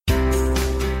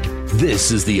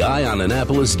This is the Eye on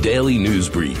Annapolis Daily News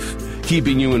Brief,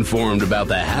 keeping you informed about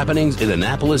the happenings in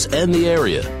Annapolis and the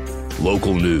area.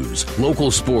 Local news,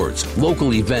 local sports,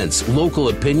 local events, local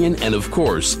opinion, and of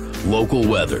course, local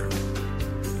weather.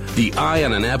 The Eye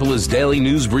on Annapolis Daily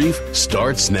News Brief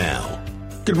starts now.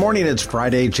 Good morning. It's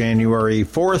Friday, January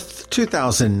 4th,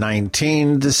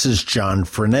 2019. This is John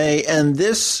Frenaye, and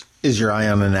this is your Eye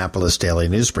on Annapolis Daily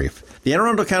News Brief. The Anne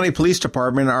Arundel County Police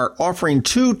Department are offering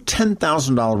two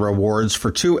 $10,000 rewards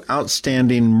for two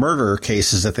outstanding murder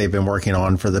cases that they've been working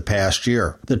on for the past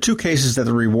year. The two cases that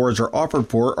the rewards are offered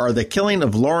for are the killing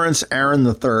of Lawrence Aaron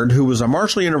III, who was a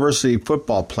Marshall University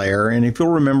football player, and if you'll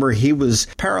remember, he was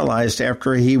paralyzed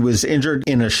after he was injured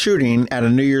in a shooting at a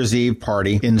New Year's Eve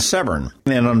party in Severn,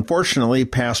 and unfortunately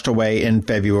passed away in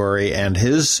February, and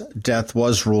his death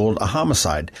was ruled a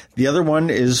homicide. The other one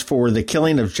is for the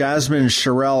killing of Jasmine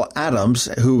Sherelle Adams,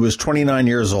 who was 29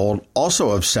 years old, also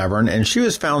of Severn, and she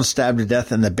was found stabbed to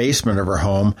death in the basement of her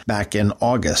home back in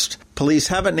August. Police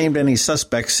haven't named any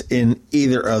suspects in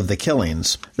either of the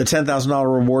killings. The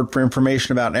 $10,000 reward for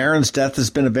information about Aaron's death has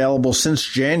been available since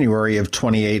January of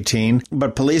 2018,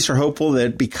 but police are hopeful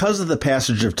that because of the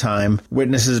passage of time,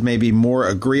 witnesses may be more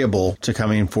agreeable to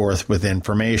coming forth with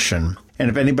information. And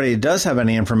if anybody does have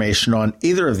any information on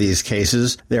either of these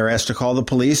cases, they are asked to call the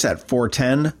police at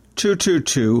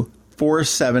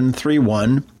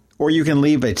 410-222-4731, or you can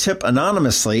leave a tip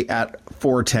anonymously at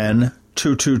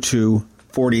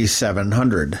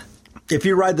 410-222-4700. If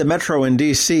you ride the Metro in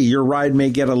D.C., your ride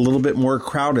may get a little bit more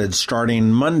crowded starting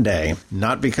Monday,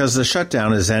 not because the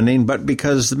shutdown is ending, but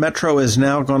because the Metro is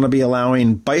now going to be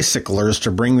allowing bicyclers to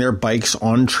bring their bikes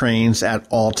on trains at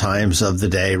all times of the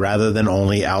day rather than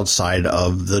only outside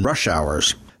of the rush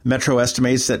hours. Metro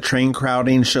estimates that train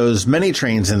crowding shows many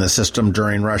trains in the system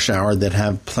during rush hour that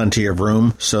have plenty of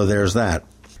room, so there's that.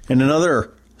 And another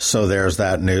 "so there's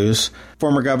that" news.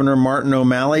 Former Governor Martin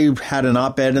O'Malley had an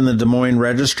op-ed in the Des Moines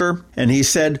Register, and he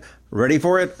said, ready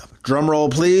for it? Drum roll,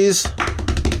 please.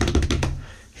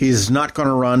 He's not going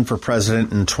to run for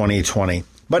president in 2020.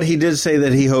 But he did say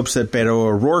that he hopes that Beto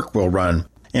O'Rourke will run.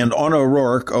 And on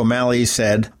O'Rourke, O'Malley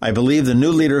said, I believe the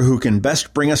new leader who can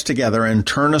best bring us together and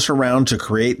turn us around to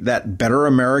create that better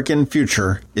American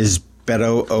future is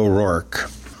Beto O'Rourke.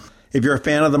 If you're a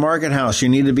fan of the Market House, you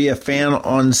need to be a fan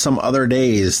on some other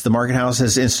days. The Market House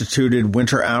has instituted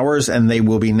winter hours, and they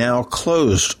will be now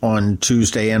closed on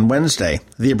Tuesday and Wednesday.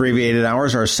 The abbreviated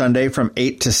hours are Sunday from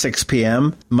 8 to 6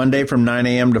 p.m., Monday from 9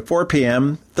 a.m. to 4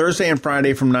 p.m., Thursday and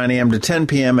Friday from 9 a.m. to 10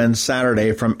 p.m., and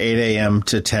Saturday from 8 a.m.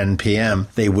 to 10 p.m.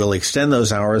 They will extend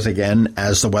those hours again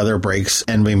as the weather breaks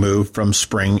and we move from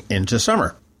spring into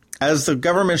summer. As the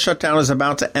government shutdown is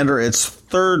about to enter its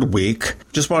third week,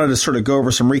 just wanted to sort of go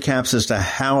over some recaps as to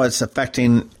how it's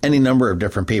affecting any number of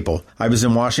different people. I was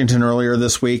in Washington earlier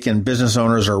this week, and business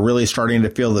owners are really starting to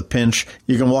feel the pinch.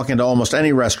 You can walk into almost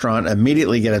any restaurant,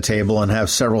 immediately get a table, and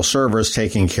have several servers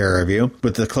taking care of you.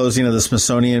 With the closing of the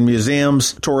Smithsonian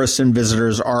museums, tourists and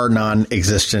visitors are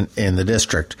non-existent in the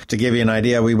district. To give you an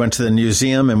idea, we went to the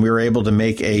museum, and we were able to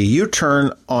make a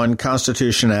U-turn on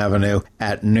Constitution Avenue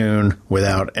at noon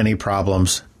without any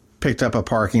problems. Picked up a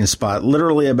parking spot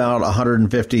literally about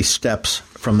 150 steps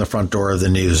from the front door of the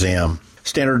museum.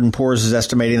 Standard & Poor's is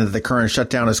estimating that the current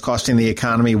shutdown is costing the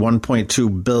economy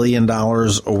 $1.2 billion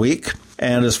a week.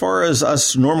 And as far as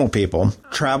us normal people,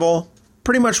 travel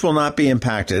pretty much will not be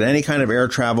impacted. Any kind of air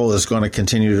travel is going to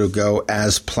continue to go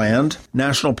as planned.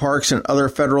 National parks and other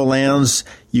federal lands,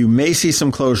 you may see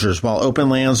some closures. While open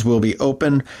lands will be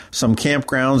open, some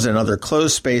campgrounds and other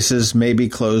closed spaces may be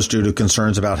closed due to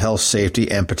concerns about health,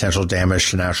 safety, and potential damage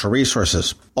to natural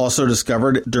resources. Also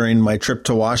discovered during my trip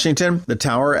to Washington, the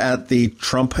tower at the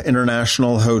Trump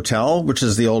International Hotel, which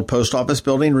is the old post office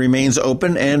building, remains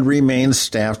open and remains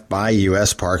staffed by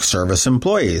U.S. Park Service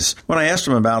employees. When I asked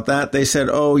them about that, they said,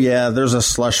 oh yeah, there's a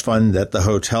slush fund that the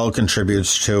hotel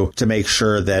contributes to make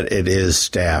sure that it is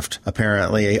staffed.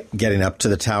 Apparently, getting up to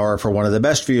the tower for one of the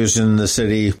best views in the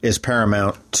city is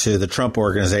paramount to the Trump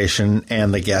organization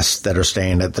and the guests that are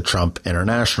staying at the Trump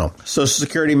International. Social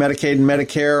Security, Medicaid, and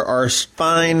Medicare are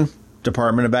fine.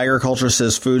 Department of Agriculture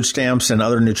says food stamps and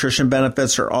other nutrition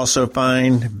benefits are also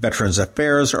fine. Veterans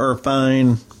Affairs are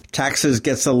fine. Taxes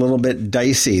gets a little bit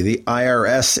dicey. The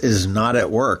IRS is not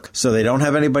at work, so they don't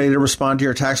have anybody to respond to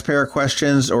your taxpayer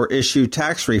questions or issue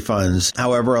tax refunds.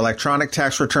 However, electronic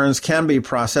tax returns can be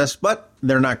processed, but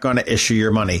they're not going to issue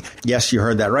your money. Yes, you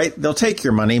heard that right. They'll take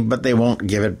your money, but they won't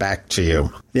give it back to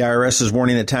you. The IRS is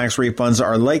warning that tax refunds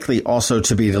are likely also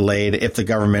to be delayed if the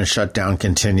government shutdown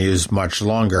continues much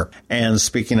longer. And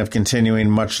speaking of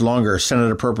continuing much longer,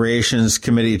 Senate Appropriations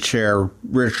Committee Chair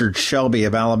Richard Shelby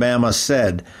of Alabama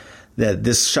said that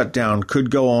this shutdown could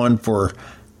go on for,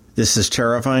 this is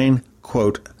terrifying,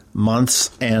 quote,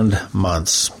 months and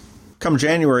months. Come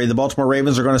January, the Baltimore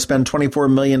Ravens are going to spend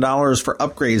 $24 million for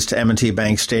upgrades to M&T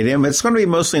Bank Stadium. It's going to be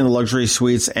mostly in the luxury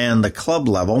suites and the club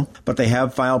level, but they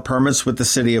have filed permits with the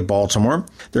city of Baltimore.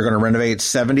 They're going to renovate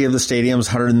 70 of the stadium's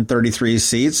 133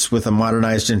 seats with a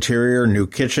modernized interior, new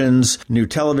kitchens, new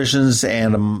televisions,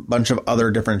 and a bunch of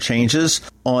other different changes.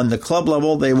 On the club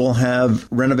level, they will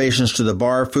have renovations to the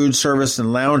bar, food service,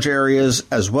 and lounge areas,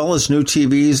 as well as new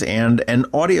TVs and an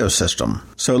audio system.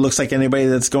 So it looks like anybody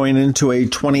that's going into a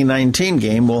 2019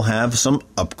 game will have some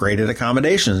upgraded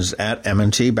accommodations at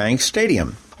M&T Bank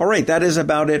Stadium. All right, that is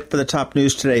about it for the top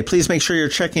news today. Please make sure you're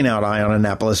checking out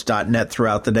eyeonannapolis.net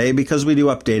throughout the day because we do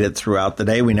update it throughout the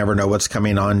day. We never know what's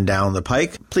coming on down the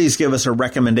pike. Please give us a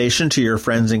recommendation to your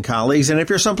friends and colleagues. And if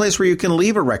you're someplace where you can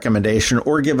leave a recommendation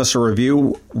or give us a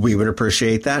review, we would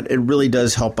appreciate that. It really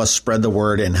does help us spread the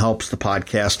word and helps the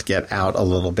podcast get out a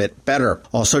little bit better.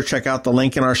 Also, check out the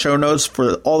link in our show notes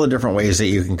for all the different ways that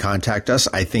you can contact us.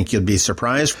 I think you'll be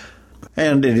surprised.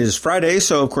 And it is Friday,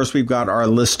 so of course we've got our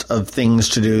list of things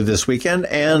to do this weekend.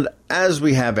 And as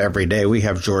we have every day, we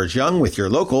have George Young with your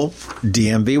local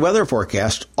DMV weather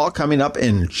forecast, all coming up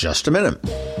in just a minute.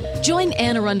 Join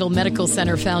Anne Arundel Medical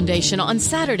Center Foundation on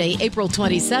Saturday, April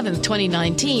 27th,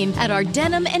 2019 at our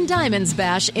Denim and Diamonds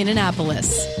Bash in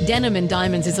Annapolis. Denim and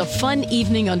Diamonds is a fun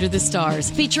evening under the stars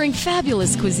featuring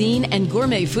fabulous cuisine and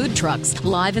gourmet food trucks,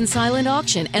 live and silent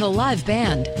auction, and a live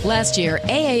band. Last year,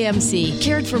 AAMC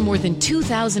cared for more than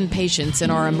 2,000 patients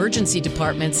in our emergency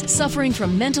departments suffering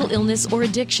from mental illness or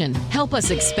addiction. Help us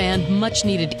expand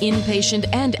much-needed inpatient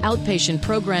and outpatient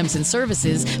programs and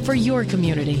services for your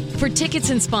community. For tickets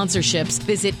and sponsorships,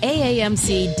 visit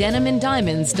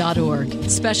aamcdenimanddiamonds.org.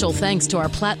 Special thanks to our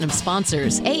platinum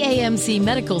sponsors, AAMC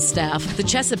medical staff, the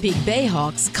Chesapeake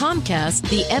Bayhawks, Comcast,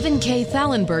 the Evan K.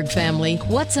 Thallenberg family,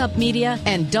 What's Up Media,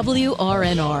 and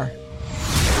WRNR.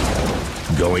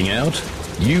 Going out?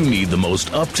 You need the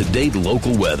most up-to-date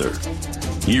local weather.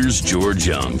 Here's George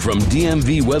Young from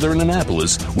DMV Weather in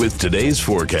Annapolis with today's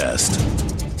forecast.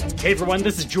 Hey everyone,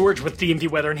 this is George with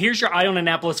DMV Weather, and here's your Eye on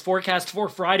Annapolis forecast for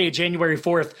Friday, January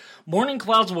 4th. Morning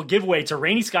clouds will give way to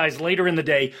rainy skies later in the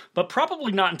day, but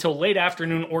probably not until late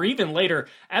afternoon or even later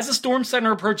as the storm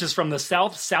center approaches from the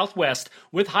south-southwest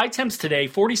with high temps today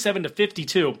 47 to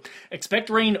 52.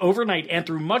 Expect rain overnight and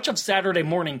through much of Saturday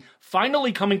morning,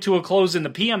 finally coming to a close in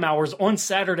the PM hours on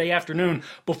Saturday afternoon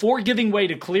before giving way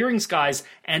to clearing skies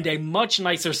and a much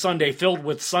nicer Sunday filled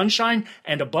with sunshine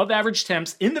and above average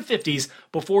temps in the 50s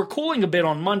before cooling a bit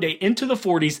on Monday into the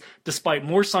 40s despite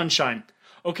more sunshine.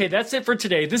 Okay, that's it for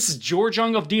today. This is George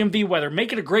Young of DMV Weather.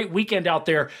 Make it a great weekend out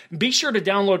there. Be sure to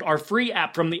download our free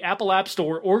app from the Apple App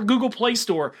Store or Google Play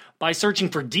Store by searching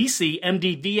for DC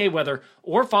MDVA Weather,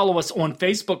 or follow us on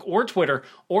Facebook or Twitter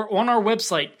or on our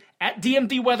website at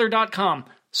dmvweather.com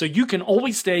so you can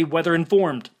always stay weather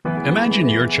informed. Imagine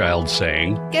your child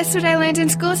saying, "Guess what I learned in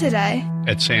school today?"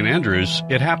 At St. Andrews,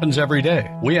 it happens every day.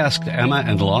 We asked Emma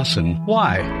and Lawson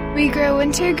why. We grow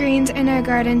winter greens in our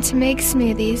garden to make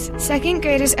smoothies. Second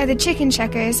graders are the chicken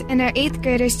checkers, and our 8th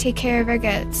graders take care of our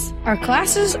goats. Our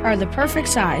classes are the perfect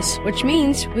size, which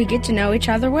means we get to know each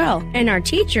other well. And our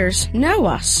teachers know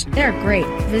us. They're great.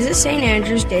 Visit St.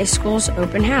 Andrews Day School's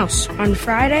open house on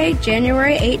Friday,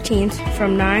 January 18th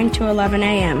from 9 to 11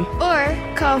 a.m. Or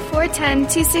call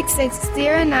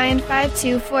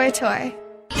 410-266-0952 for a tour.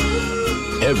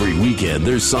 Every weekend,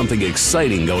 there's something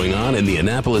exciting going on in the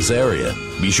Annapolis area.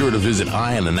 Be sure to visit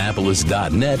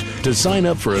eyeonannapolis.net to sign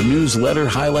up for a newsletter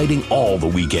highlighting all the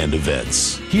weekend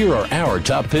events. Here are our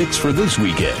top picks for this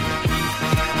weekend.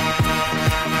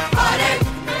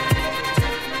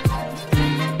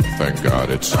 Thank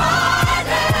God it's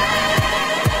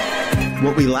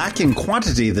What we lack in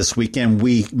quantity this weekend,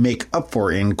 we make up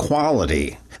for in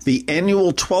quality. The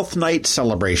annual 12th Night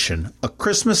Celebration, A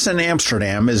Christmas in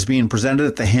Amsterdam, is being presented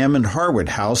at the Hammond Harwood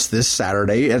House this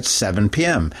Saturday at 7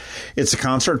 p.m. It's a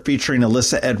concert featuring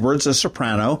Alyssa Edwards, a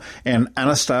soprano, and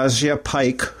Anastasia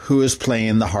Pike, who is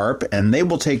playing the harp, and they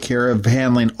will take care of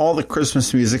handling all the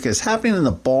Christmas music. It's happening in the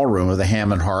ballroom of the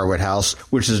Hammond Harwood House,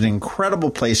 which is an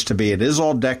incredible place to be. It is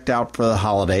all decked out for the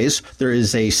holidays. There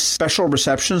is a special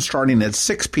reception starting at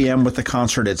 6 p.m. with the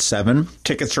concert at 7.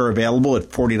 Tickets are available at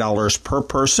 $40 per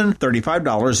person.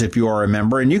 $35 if you are a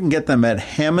member, and you can get them at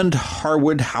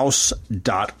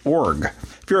hammondharwoodhouse.org.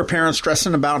 If If you're a parent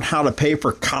stressing about how to pay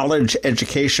for college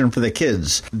education for the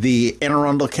kids, the Anne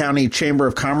Arundel County Chamber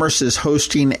of Commerce is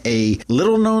hosting a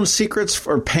Little Known Secrets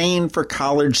for Paying for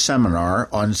College seminar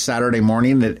on Saturday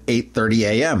morning at 8:30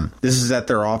 a.m. This is at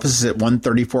their offices at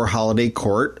 134 Holiday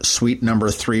Court, suite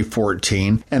number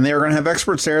 314, and they are going to have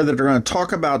experts there that are going to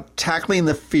talk about tackling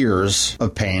the fears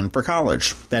of paying for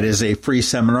college. That is a free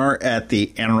seminar at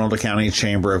the Anne Arundel County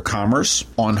Chamber of Commerce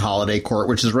on Holiday Court,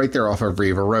 which is right there off of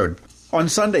Riva Road. On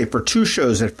Sunday, for 2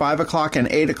 shows at 5 o'clock and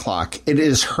 8 o'clock, it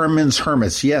is Herman's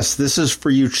Hermits. Yes, this is for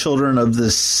you children of the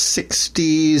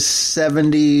 60s,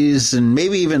 70s, and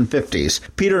maybe even 50s.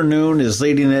 Peter Noon is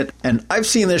leading it, and I've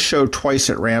seen this show twice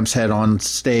at Ram's Head on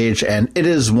stage, and it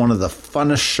is one of the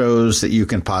funnest shows that you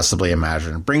can possibly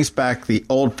imagine. It brings back the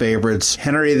old favorites,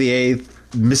 Henry VIII,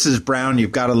 Mrs. Brown,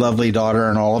 You've Got a Lovely Daughter,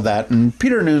 and all of that. And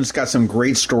Peter Noon's got some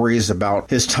great stories about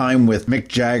his time with Mick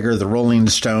Jagger, the Rolling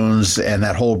Stones, and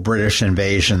that whole British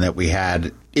invasion that we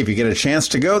had. If you get a chance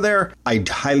to go there, I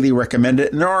highly recommend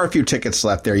it. And there are a few tickets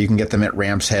left there. You can get them at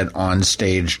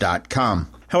ramsheadonstage.com.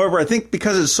 However, I think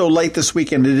because it's so late this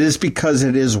weekend, it is because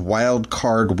it is Wild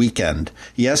Card Weekend.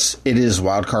 Yes, it is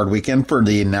Wild Card Weekend for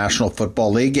the National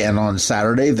Football League, and on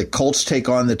Saturday, the Colts take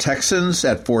on the Texans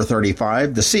at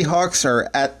 4:35. The Seahawks are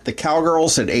at the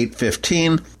Cowgirls at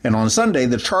 8:15, and on Sunday,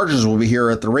 the Chargers will be here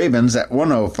at the Ravens at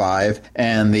 1:05,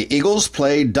 and the Eagles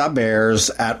play the Bears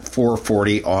at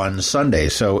 4:40 on Sunday.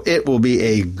 So it will be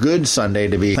a good Sunday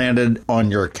to be planted on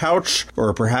your couch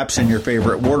or perhaps in your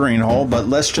favorite watering hole, but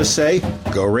let's just say,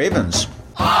 go Ravens.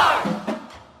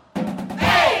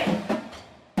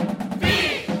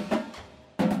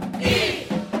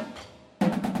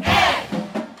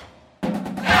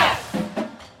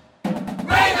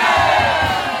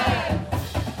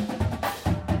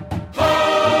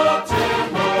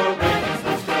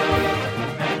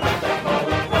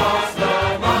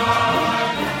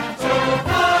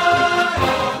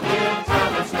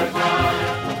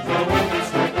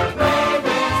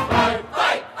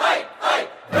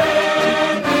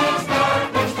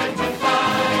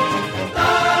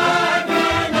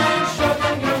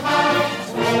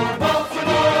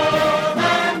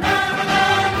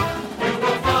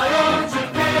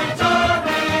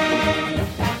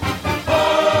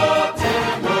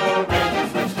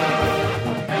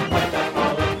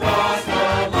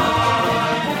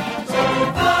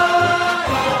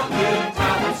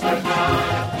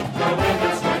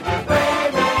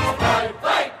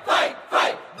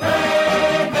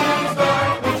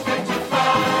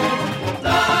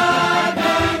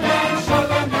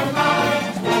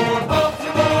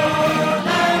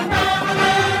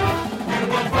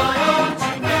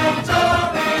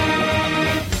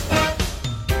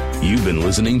 You've been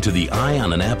listening to the Eye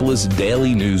on Annapolis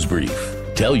Daily News Brief.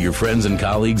 Tell your friends and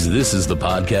colleagues this is the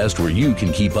podcast where you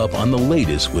can keep up on the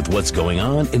latest with what's going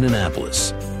on in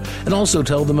Annapolis. And also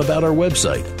tell them about our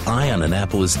website,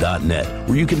 eyeonannapolis.net,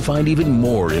 where you can find even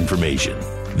more information.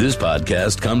 This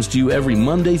podcast comes to you every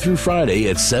Monday through Friday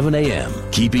at 7 a.m.,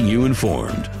 keeping you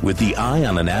informed with the Eye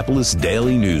on Annapolis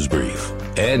Daily News Brief.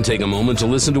 And take a moment to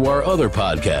listen to our other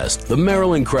podcast, The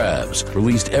Maryland Crabs,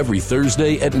 released every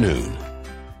Thursday at noon.